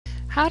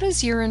How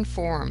does urine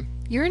form?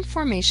 Urine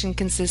formation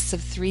consists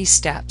of 3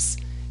 steps: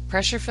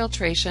 pressure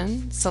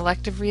filtration,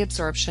 selective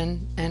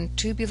reabsorption, and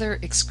tubular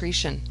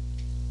excretion.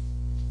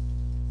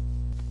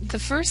 The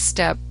first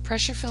step,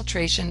 pressure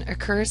filtration,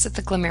 occurs at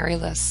the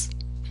glomerulus.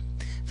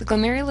 The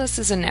glomerulus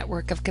is a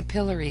network of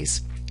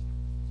capillaries.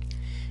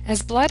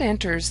 As blood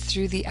enters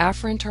through the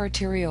afferent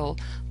arteriole,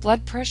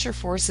 blood pressure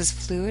forces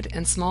fluid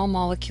and small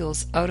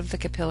molecules out of the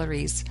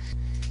capillaries.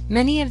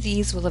 Many of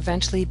these will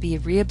eventually be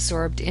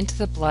reabsorbed into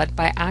the blood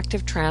by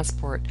active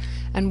transport,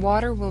 and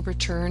water will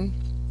return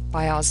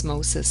by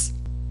osmosis.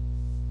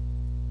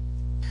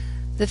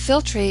 The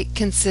filtrate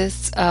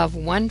consists of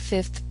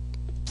 1/5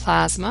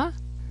 plasma,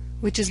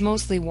 which is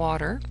mostly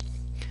water,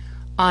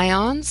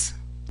 ions,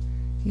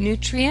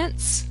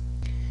 nutrients,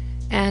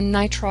 and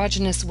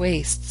nitrogenous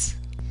wastes.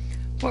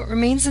 What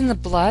remains in the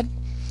blood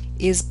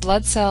is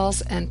blood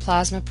cells and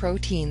plasma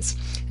proteins,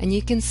 and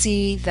you can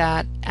see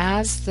that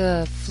as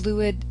the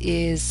fluid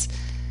is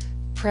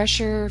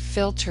pressure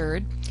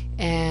filtered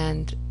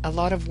and a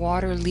lot of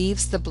water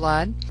leaves the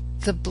blood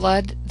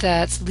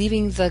that's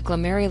leaving the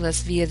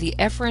glomerulus via the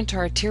efferent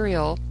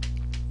arteriole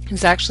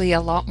is actually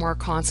a lot more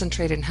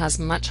concentrated and has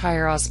much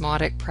higher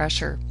osmotic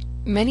pressure.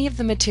 Many of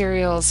the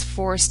materials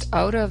forced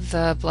out of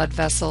the blood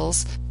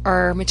vessels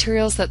are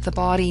materials that the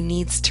body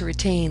needs to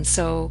retain,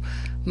 so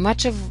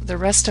much of the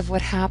rest of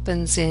what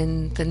happens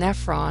in the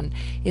nephron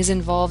is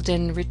involved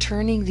in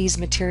returning these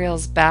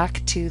materials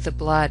back to the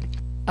blood.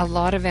 A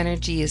lot of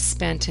energy is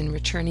spent in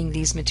returning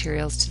these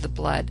materials to the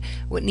blood.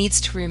 What needs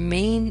to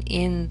remain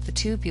in the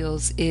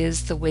tubules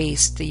is the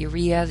waste, the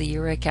urea, the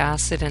uric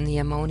acid, and the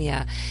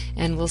ammonia.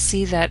 And we'll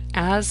see that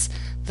as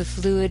the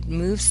fluid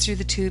moves through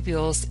the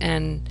tubules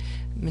and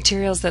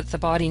materials that the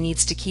body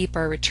needs to keep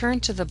are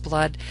returned to the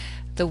blood,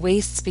 the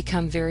wastes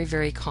become very,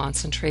 very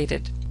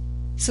concentrated.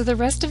 So the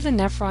rest of the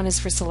nephron is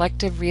for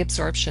selective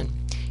reabsorption.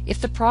 If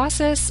the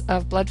process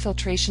of blood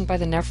filtration by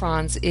the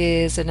nephrons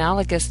is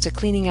analogous to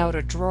cleaning out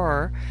a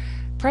drawer,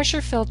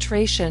 pressure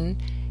filtration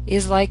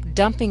is like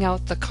dumping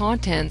out the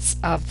contents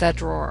of the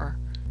drawer.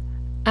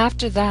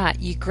 After that,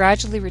 you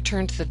gradually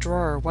return to the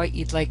drawer what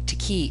you'd like to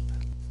keep.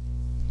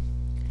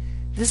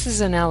 This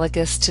is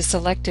analogous to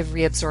selective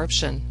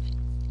reabsorption.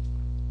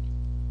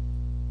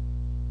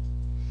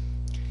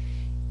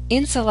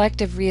 In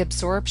selective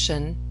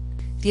reabsorption,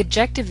 the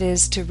objective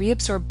is to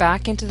reabsorb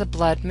back into the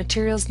blood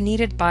materials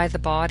needed by the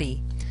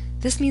body.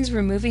 This means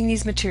removing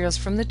these materials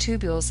from the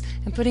tubules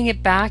and putting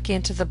it back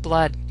into the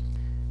blood.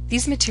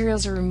 These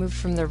materials are removed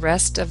from the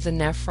rest of the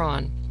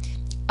nephron.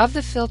 Of the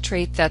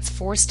filtrate that's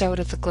forced out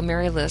of the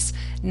glomerulus,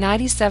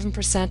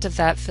 97% of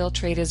that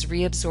filtrate is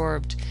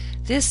reabsorbed.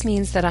 This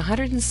means that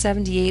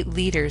 178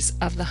 liters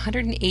of the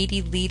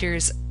 180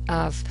 liters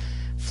of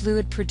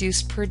fluid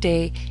produced per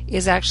day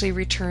is actually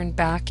returned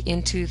back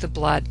into the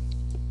blood.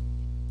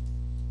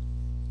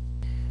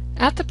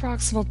 At the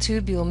proximal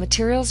tubule,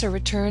 materials are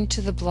returned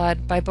to the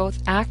blood by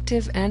both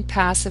active and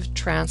passive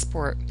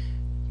transport.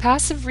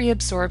 Passive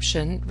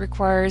reabsorption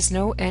requires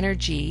no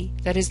energy,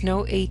 that is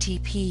no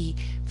ATP,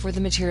 for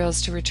the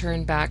materials to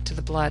return back to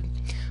the blood.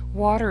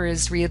 Water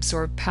is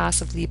reabsorbed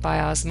passively by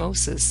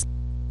osmosis.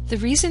 The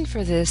reason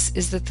for this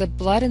is that the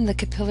blood in the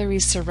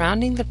capillaries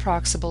surrounding the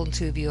proximal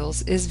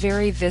tubules is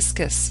very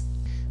viscous.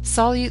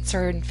 Solutes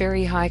are in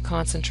very high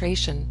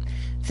concentration.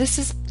 This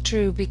is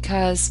true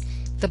because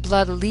the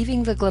blood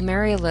leaving the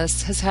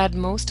glomerulus has had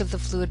most of the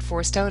fluid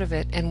forced out of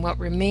it, and what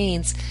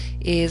remains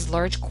is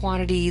large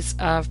quantities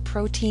of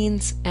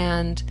proteins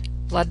and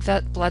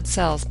blood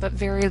cells, but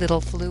very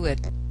little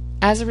fluid.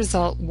 As a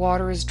result,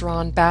 water is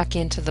drawn back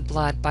into the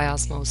blood by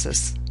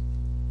osmosis.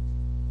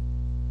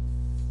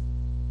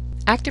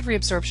 Active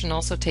reabsorption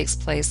also takes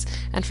place,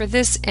 and for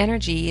this,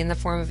 energy in the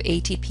form of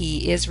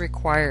ATP is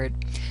required.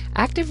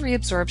 Active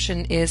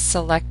reabsorption is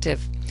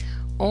selective.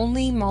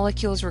 Only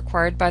molecules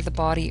required by the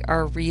body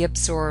are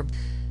reabsorbed: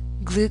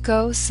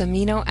 glucose,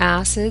 amino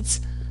acids,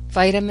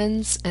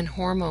 vitamins, and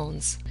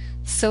hormones.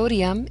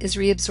 Sodium is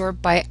reabsorbed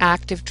by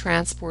active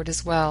transport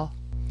as well.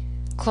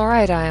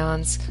 Chloride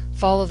ions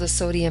follow the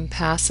sodium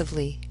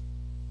passively.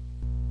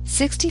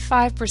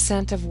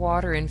 65% of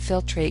water in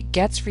filtrate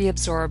gets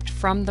reabsorbed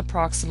from the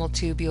proximal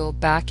tubule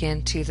back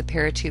into the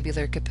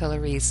peritubular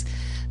capillaries.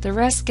 The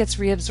rest gets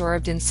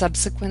reabsorbed in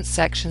subsequent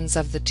sections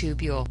of the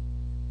tubule.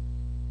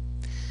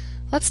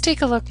 Let's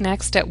take a look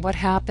next at what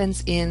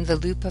happens in the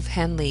loop of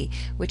Henle,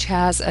 which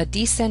has a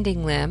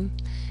descending limb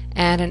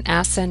and an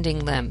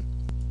ascending limb.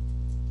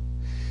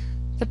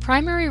 The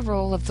primary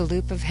role of the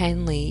loop of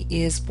Henle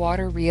is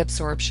water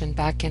reabsorption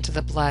back into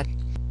the blood.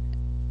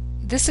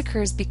 This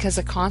occurs because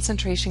a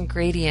concentration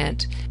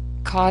gradient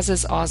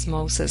causes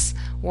osmosis.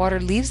 Water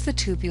leaves the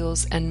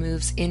tubules and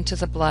moves into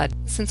the blood.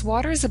 Since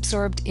water is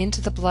absorbed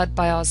into the blood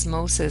by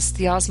osmosis,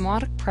 the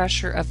osmotic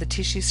pressure of the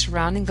tissue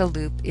surrounding the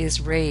loop is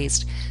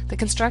raised. The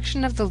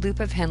construction of the loop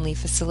of Henle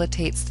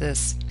facilitates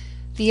this.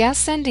 The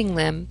ascending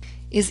limb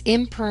is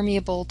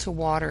impermeable to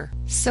water.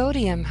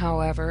 Sodium,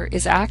 however,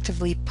 is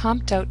actively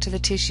pumped out to the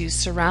tissues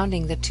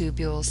surrounding the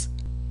tubules.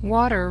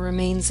 Water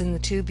remains in the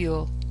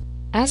tubule.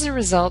 As a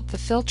result, the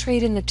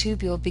filtrate in the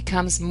tubule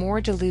becomes more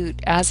dilute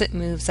as it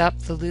moves up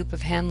the loop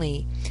of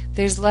Henle.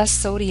 There's less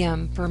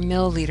sodium per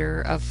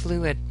milliliter of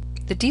fluid.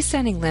 The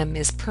descending limb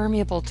is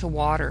permeable to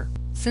water.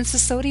 Since the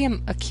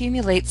sodium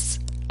accumulates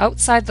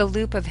outside the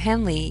loop of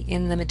Henle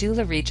in the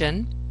medulla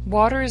region,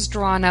 water is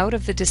drawn out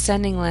of the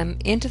descending limb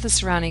into the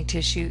surrounding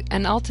tissue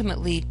and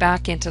ultimately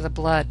back into the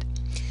blood.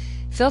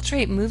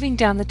 Filtrate moving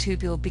down the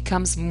tubule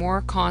becomes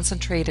more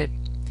concentrated.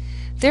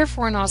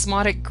 Therefore, an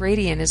osmotic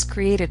gradient is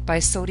created by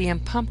sodium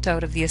pumped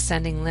out of the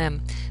ascending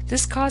limb.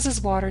 This causes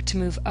water to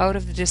move out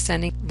of the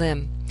descending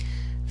limb.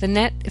 The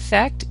net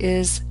effect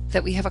is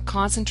that we have a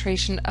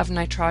concentration of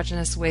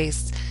nitrogenous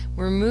wastes.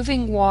 We're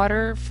moving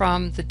water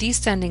from the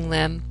descending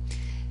limb,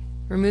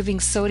 removing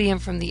sodium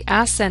from the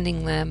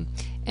ascending limb,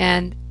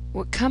 and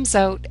what comes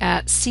out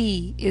at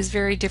C is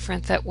very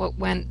different than what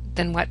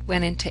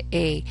went into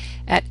A.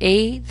 At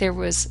A, there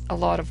was a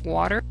lot of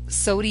water,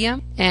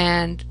 sodium,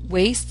 and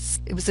wastes.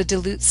 It was a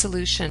dilute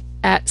solution.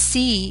 At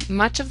C,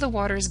 much of the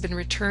water has been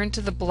returned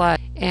to the blood,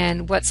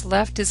 and what's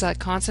left is a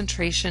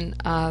concentration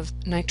of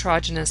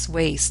nitrogenous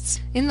wastes.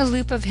 In the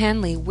loop of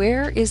Henle,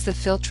 where is the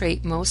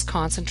filtrate most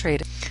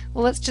concentrated?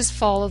 Well, let's just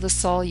follow the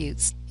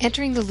solutes.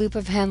 Entering the loop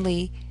of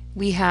Henle,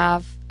 we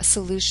have a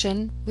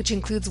solution which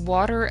includes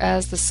water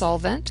as the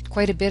solvent,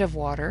 quite a bit of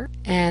water,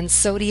 and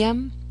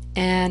sodium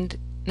and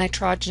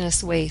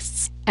nitrogenous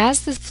wastes.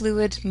 As the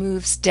fluid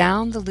moves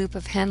down the loop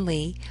of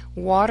Henle,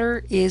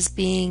 water is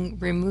being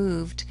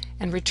removed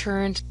and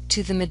returned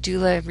to the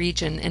medulla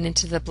region and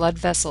into the blood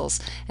vessels.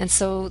 And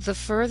so the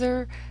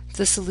further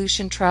the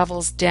solution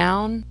travels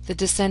down the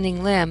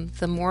descending limb,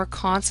 the more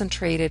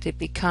concentrated it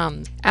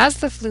becomes. As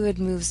the fluid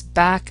moves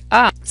back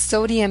up,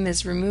 sodium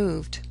is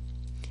removed,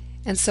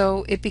 and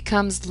so it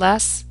becomes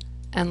less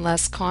and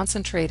less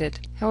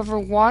concentrated. However,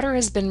 water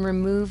has been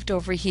removed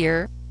over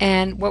here,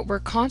 and what we're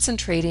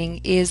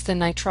concentrating is the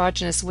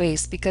nitrogenous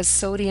waste because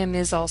sodium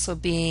is also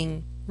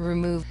being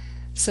removed.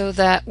 So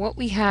that what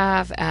we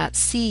have at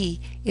C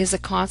is a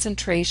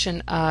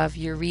concentration of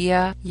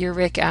urea,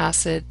 uric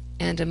acid,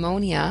 and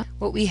ammonia.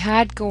 What we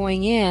had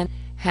going in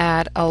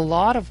had a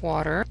lot of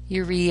water,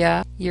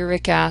 urea,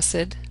 uric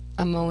acid,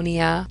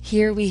 ammonia.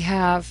 Here we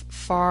have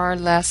far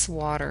less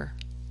water.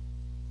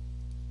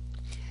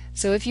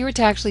 So if you were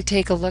to actually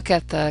take a look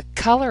at the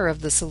color of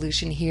the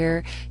solution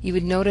here, you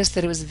would notice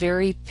that it was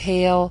very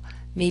pale,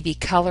 maybe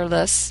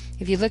colorless.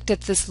 If you looked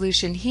at the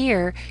solution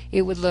here,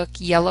 it would look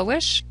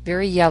yellowish,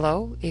 very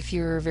yellow if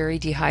you're very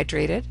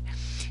dehydrated.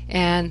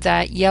 And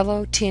that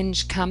yellow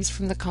tinge comes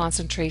from the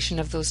concentration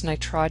of those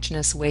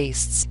nitrogenous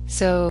wastes.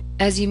 So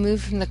as you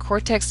move from the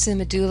cortex to the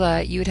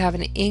medulla, you would have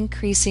an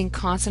increasing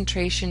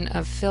concentration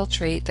of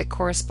filtrate that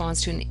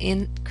corresponds to an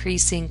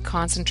increasing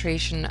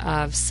concentration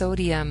of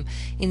sodium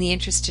in the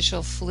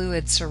interstitial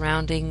fluid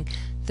surrounding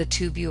the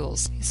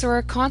tubules. So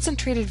our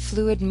concentrated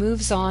fluid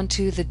moves on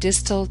to the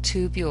distal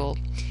tubule.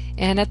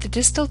 And at the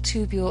distal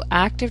tubule,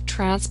 active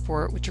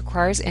transport, which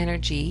requires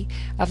energy,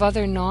 of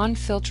other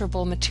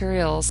non-filtrable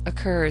materials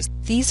occurs.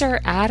 These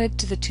are added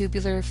to the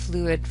tubular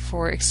fluid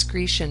for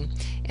excretion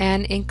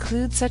and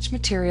include such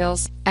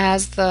materials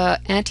as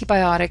the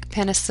antibiotic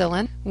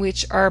penicillin,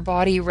 which our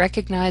body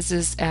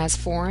recognizes as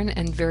foreign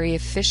and very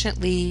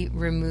efficiently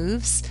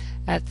removes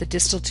at the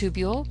distal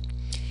tubule,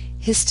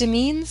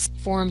 histamines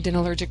formed in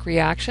allergic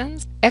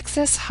reactions,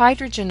 excess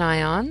hydrogen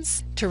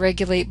ions to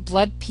regulate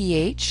blood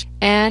pH,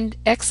 and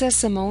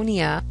excess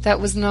ammonia that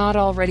was not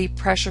already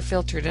pressure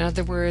filtered. In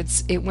other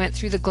words, it went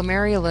through the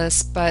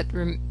glomerulus, but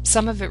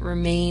some of it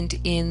remained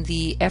in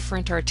the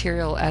efferent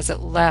arteriole as it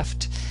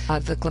left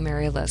the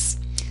glomerulus.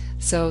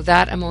 So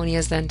that ammonia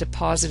is then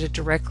deposited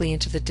directly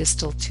into the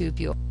distal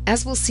tubule.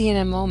 As we'll see in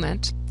a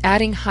moment,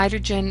 adding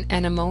hydrogen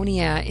and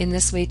ammonia in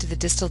this way to the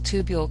distal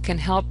tubule can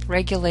help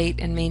regulate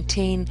and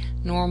maintain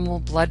normal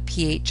blood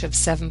pH of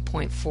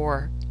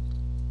 7.4.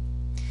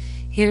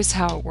 Here's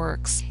how it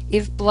works.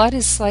 If blood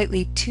is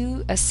slightly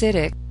too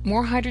acidic,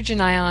 more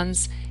hydrogen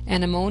ions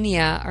and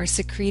ammonia are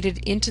secreted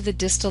into the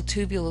distal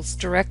tubules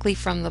directly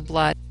from the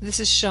blood. This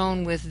is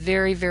shown with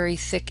very, very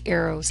thick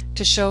arrows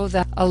to show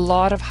that a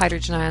lot of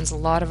hydrogen ions, a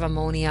lot of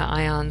ammonia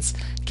ions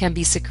can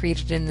be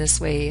secreted in this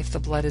way if the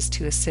blood is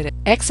too acidic.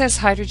 Excess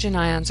hydrogen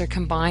ions are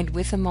combined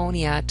with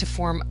ammonia to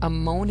form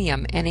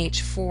ammonium,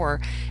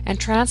 NH4, and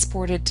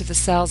transported to the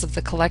cells of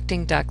the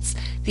collecting ducts.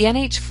 The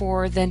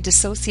NH4 then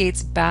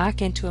dissociates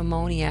back into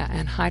ammonia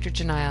and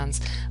hydrogen ions.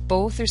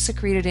 Both are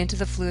secreted into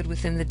the fluid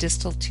within the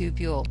distal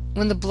tubule.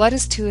 When the blood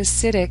is too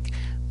acidic,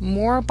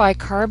 more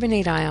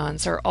bicarbonate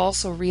ions are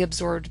also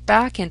reabsorbed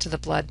back into the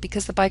blood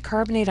because the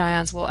bicarbonate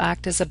ions will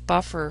act as a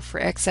buffer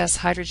for excess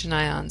hydrogen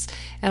ions,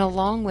 and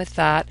along with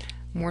that,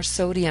 more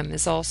sodium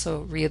is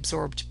also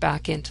reabsorbed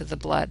back into the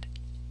blood.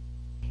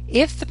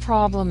 If the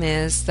problem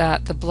is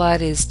that the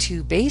blood is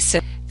too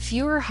basic,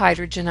 fewer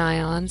hydrogen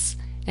ions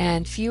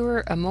and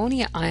fewer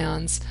ammonia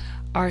ions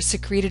are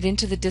secreted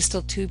into the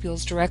distal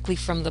tubules directly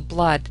from the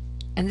blood,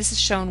 and this is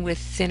shown with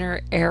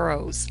thinner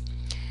arrows.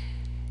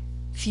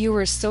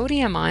 Fewer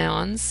sodium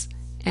ions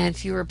and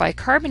fewer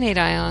bicarbonate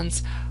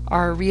ions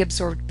are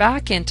reabsorbed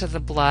back into the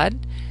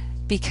blood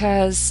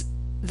because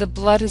the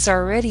blood is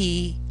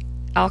already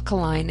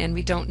alkaline and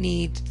we don't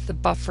need the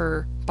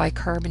buffer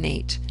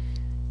bicarbonate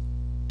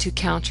to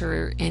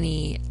counter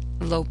any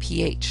low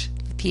pH.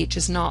 The pH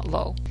is not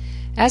low.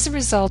 As a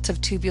result of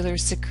tubular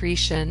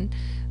secretion,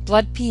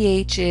 blood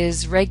pH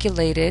is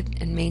regulated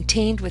and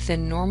maintained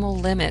within normal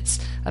limits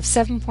of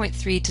 7.3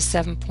 to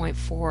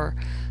 7.4.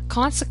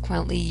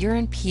 Consequently,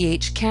 urine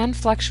pH can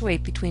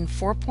fluctuate between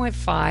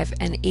 4.5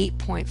 and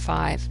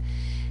 8.5.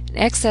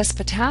 Excess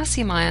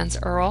potassium ions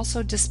are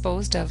also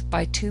disposed of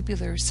by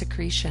tubular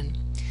secretion.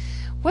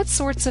 What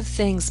sorts of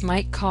things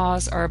might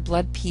cause our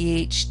blood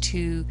pH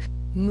to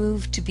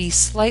move to be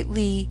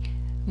slightly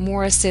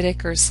more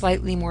acidic or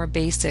slightly more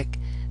basic?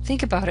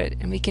 Think about it,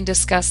 and we can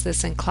discuss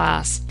this in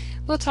class.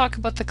 We'll talk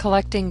about the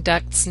collecting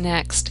ducts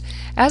next.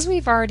 As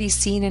we've already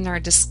seen in our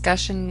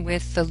discussion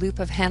with the loop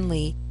of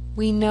Henle,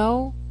 we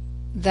know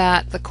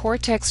that the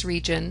cortex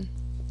region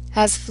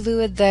has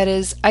fluid that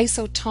is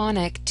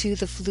isotonic to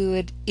the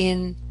fluid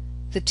in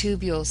the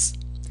tubules.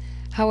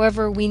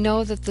 However, we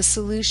know that the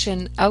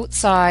solution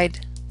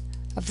outside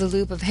of the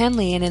loop of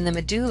Henle and in the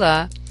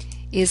medulla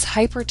is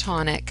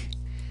hypertonic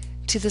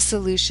to the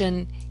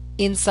solution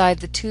inside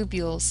the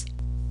tubules.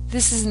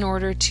 This is in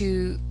order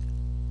to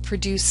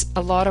produce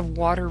a lot of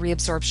water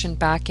reabsorption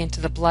back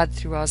into the blood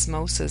through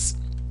osmosis.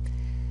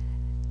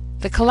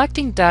 The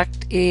collecting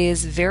duct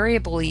is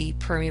variably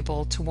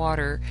permeable to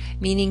water,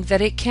 meaning that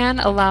it can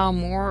allow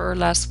more or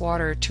less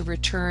water to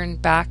return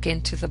back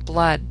into the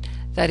blood,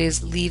 that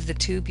is, leave the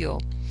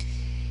tubule.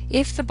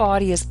 If the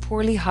body is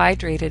poorly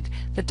hydrated,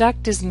 the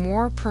duct is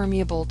more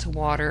permeable to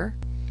water,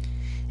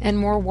 and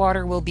more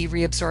water will be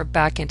reabsorbed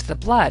back into the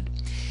blood.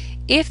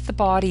 If the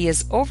body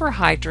is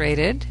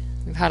overhydrated,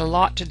 we've had a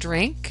lot to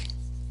drink,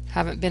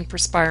 haven't been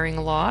perspiring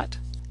a lot,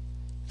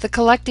 the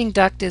collecting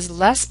duct is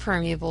less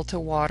permeable to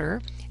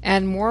water,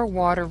 and more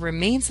water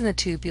remains in the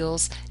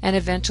tubules and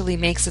eventually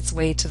makes its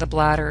way to the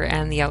bladder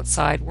and the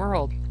outside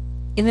world.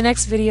 In the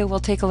next video, we'll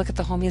take a look at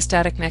the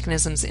homeostatic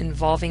mechanisms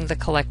involving the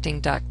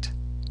collecting duct.